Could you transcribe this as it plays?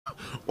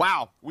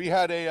Wow, we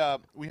had a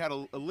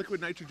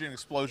liquid nitrogen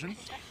explosion.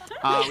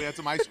 We had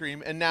some ice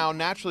cream, and now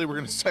naturally we're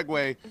going to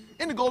segue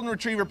into golden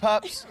retriever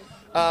pups.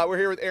 We're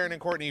here with Aaron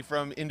and Courtney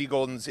from Indy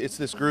Goldens. It's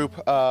this group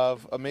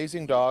of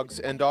amazing dogs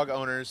and dog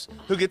owners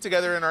who get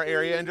together in our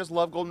area and just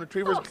love golden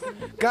retrievers.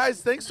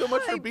 Guys, thanks so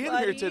much for being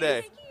here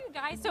today.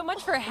 Guys, so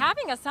much for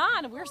having us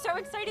on. We're so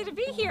excited to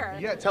be here.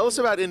 Yeah, tell us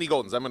about Indy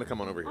Goldens. I'm going to come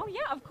on over here. Oh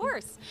yeah, of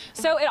course.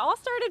 So it all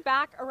started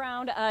back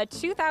around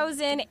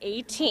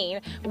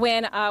 2018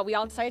 when we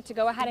all decided to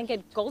go ahead and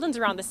get Goldens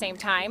around the same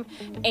time.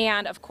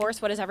 And of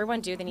course, what does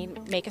everyone do? They need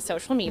to make a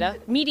social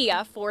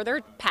media for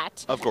their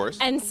pet. Of course.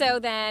 And so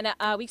then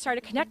we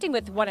started connecting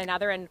with one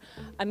another, and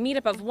a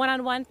meetup of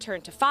one-on-one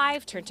turned to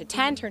 5, turned to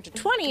 10, turned to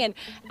 20. And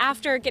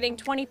after getting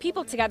 20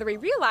 people together, we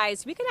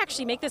realized we could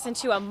actually make this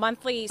into a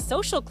monthly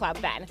social club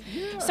then.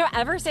 Yeah. So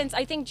ever since,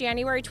 I think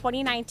January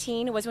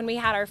 2019 was when we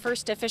had our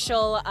first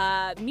official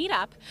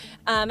meetup,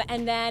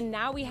 and then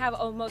now we have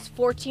almost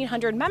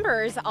 1,400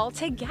 members all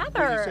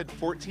together. You said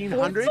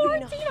 1,400?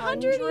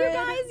 1,400, you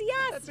guys,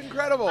 yes. That's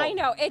incredible. I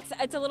know,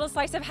 it's a little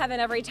slice of heaven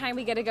every time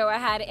we get to go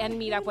ahead and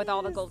meet up with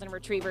all the golden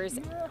retrievers.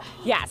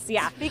 Yes,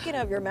 yeah. Speaking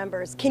of your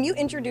members, can you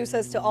introduce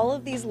us to all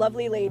of these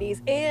lovely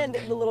ladies and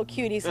the little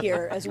cuties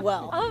here as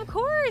well? Of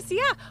course,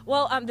 yeah.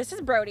 Well, this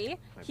is Brody.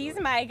 He's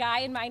my guy,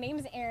 and my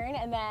name's Aaron,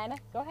 and then,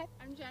 go ahead.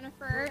 I'm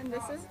Jennifer, and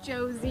this is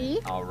Josie.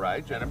 All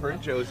right, Jennifer and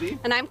Josie.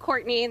 And I'm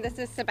Courtney, and this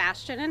is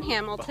Sebastian and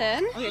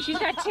Hamilton. Oh, yeah, she's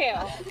got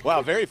 2.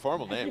 Wow, very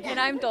formal names. And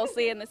I'm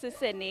Dulcie, and this is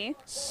Sydney.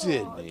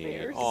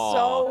 Sydney.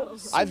 So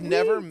sweet. I've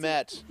never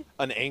met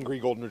an angry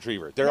golden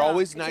retriever. They're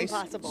always nice,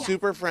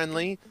 super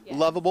friendly,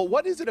 lovable.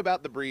 What is it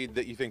about the breed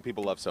that you think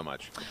people love so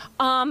much?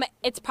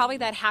 It's probably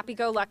that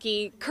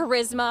happy-go-lucky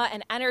charisma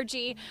and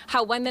energy,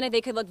 how one minute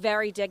they could look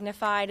very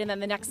dignified, and then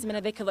the next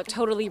minute they could look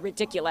totally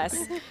ridiculous.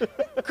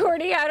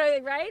 Courtney,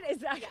 right? Is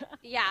that...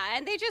 Yeah,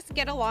 and they just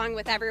get along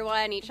with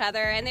everyone, each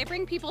other, and they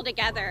bring people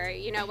together.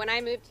 You know, when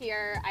I moved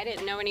here, I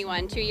didn't know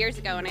anyone 2 years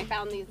ago, and I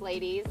found these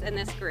ladies in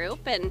this group,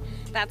 and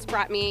that's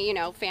brought me, you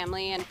know,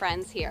 family and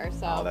friends here.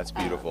 So. Oh, that's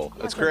beautiful.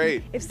 That's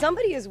great. If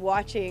somebody is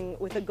watching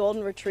with a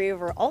golden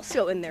retriever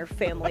also in their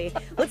family,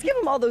 let's give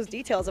them all those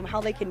details of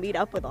how they can meet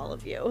up with all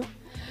of you.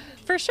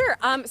 For sure.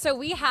 So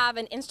we have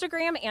an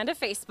Instagram and a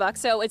Facebook.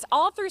 So it's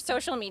all through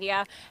social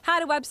media.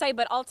 Had a website,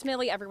 but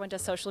ultimately everyone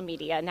does social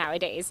media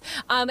nowadays.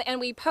 And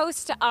we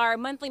post our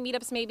monthly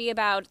meetups maybe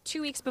about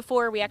 2 weeks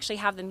before we actually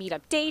have the meetup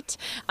date.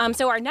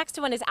 So our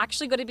next one is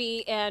actually going to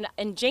be in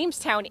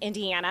Jamestown,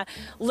 Indiana,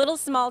 little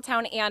small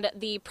town, and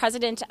the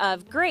president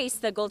of Grace,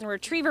 the Golden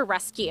Retriever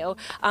Rescue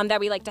that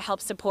we like to help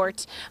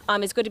support,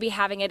 is going to be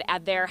having it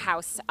at their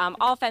house.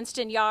 All fenced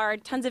in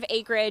yard, tons of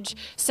acreage.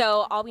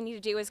 So all we need to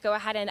do is go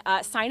ahead and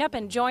sign up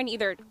and join,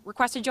 either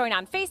request to join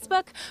on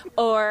Facebook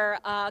or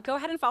go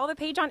ahead and follow the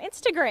page on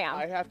Instagram.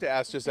 I have to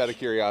ask, just out of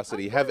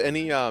curiosity, have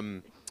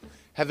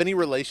any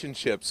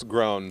relationships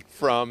grown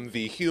from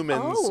the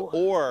humans,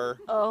 or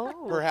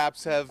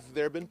perhaps have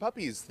there been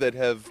puppies that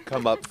have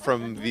come up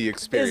from the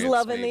experience? Is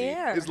love in the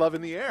air? Is love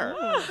in the air?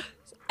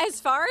 As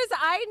far as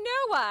I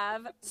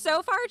know of,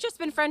 so far it's just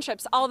been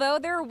friendships. Although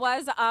there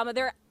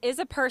is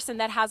a person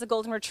that has a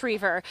golden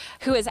retriever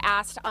who has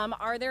asked,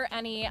 are there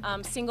any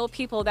single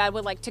people that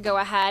would like to go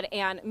ahead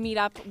and meet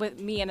up with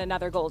me and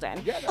another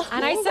golden? Yeah,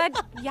 and I said,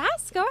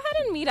 yes, go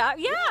ahead and meet up.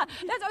 Yeah,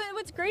 that's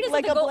what's great is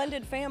like that a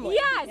blended family.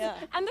 Yes, yeah.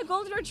 And the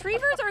golden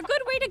retrievers are a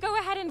good way to go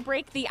ahead and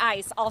break the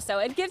ice. Also,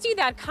 it gives you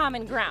that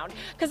common ground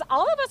because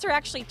all of us are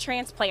actually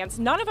transplants.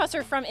 None of us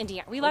are from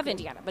Indiana. We love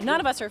Indiana, but none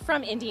of us are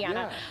from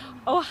Indiana. Yeah.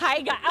 Oh, hi,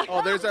 guys.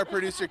 Oh, there's our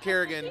producer,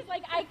 Kerrigan. She's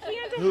like, I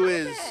can't who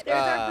is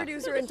there's our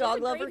producer and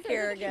dog lover,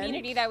 Kerrigan.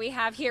 Community that we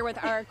have here with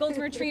our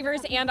golden retrievers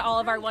and all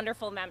of our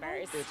wonderful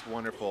members. It's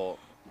wonderful.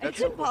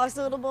 It's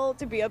impossible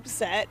to be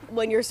upset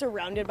when you're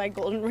surrounded by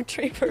golden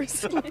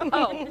retrievers.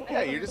 Oh.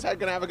 Yeah, you're just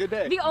gonna have a good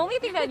day. The only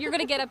thing that you're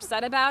gonna get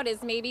upset about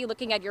is maybe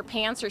looking at your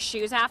pants or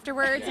shoes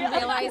afterwards and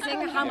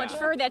realizing how much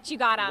fur that you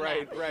got on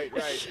it. Right.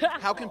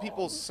 How can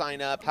people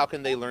sign up? How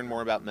can they learn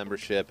more about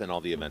membership and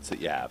all the events that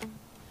you have?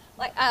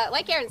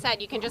 Like Aaron said,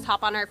 you can just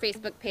hop on our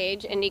Facebook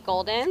page, Indy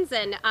Goldens,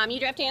 and you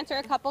do have to answer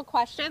a couple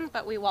questions,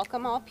 but we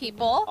welcome all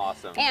people.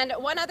 Awesome. And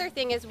one other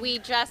thing is we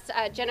just,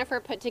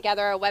 Jennifer put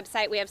together a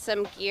website. We have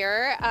some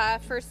gear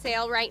for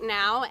sale right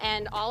now,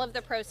 and all of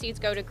the proceeds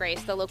go to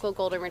Grace, the local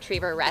Golden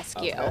Retriever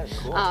Rescue. Okay,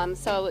 cool.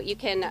 So you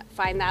can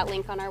find that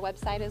link on our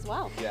website as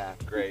well. Yeah,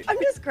 great. I'm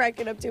just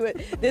cracking up to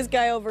it. This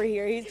guy over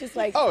here, he's just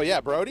like, oh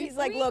yeah, Brody? He's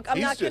like, look, I'm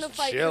not going to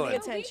fight for the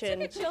attention.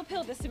 We took a chill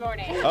pill this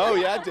morning. Oh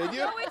yeah, did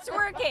you? Oh, it's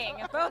working.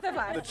 Both of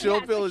us. The chill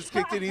pill is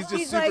kicked in. He's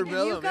just super like,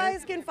 mellow, you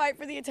guys can fight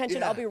for the attention.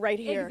 Yeah. I'll be right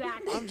here.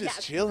 Exactly. I'm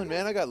just chilling,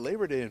 man. I got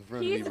Labor Day in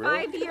front of me, He's bro.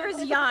 5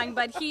 years young,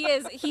 but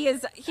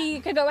he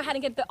could go ahead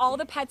and get all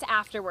the pets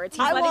afterwards.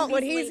 He's I letting want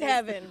what these he's ladies-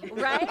 having.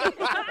 Right?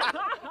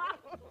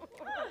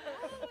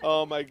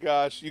 Oh my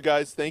gosh, you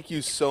guys, thank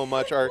you so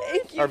much. Our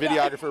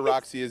videographer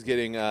Roxy is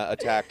getting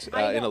attacked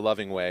in a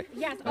loving way.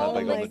 Yes, by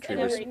golden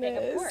retrievers.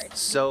 of course.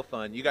 So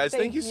fun. You guys,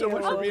 thank you so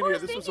much for being here.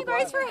 This was a Thank you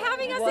guys blast. for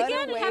having us What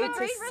again. a way Have a to great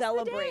rest of the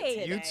celebrate day.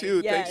 today. You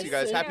too. Thanks, you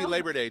guys. Yes. Happy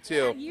Labor Day,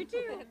 too. You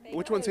too.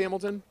 Which one's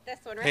Hamilton? This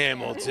one right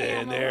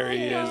Hamilton. There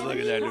he is. Look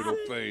at that little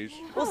face.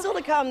 Well, still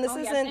to come. This Oh,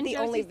 yes, isn't and the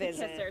Josie's only the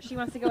visit. kisser. She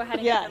wants to go ahead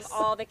and Yes. give them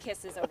all the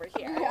kisses over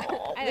here.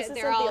 This isn't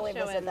they're the all only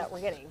visit showing. that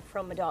we're getting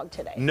from a dog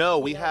today. No,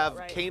 we know have that,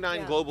 right?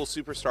 Canine Yeah. Global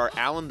superstar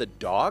Alan the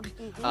dog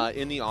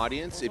in the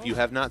audience. If you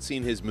have not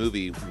seen his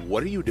movie,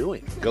 what are you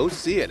doing? Go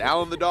see it.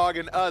 Alan the dog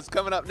and us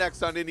coming up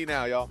next on Indy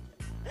Now, y'all.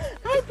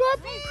 Hi,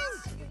 puppy.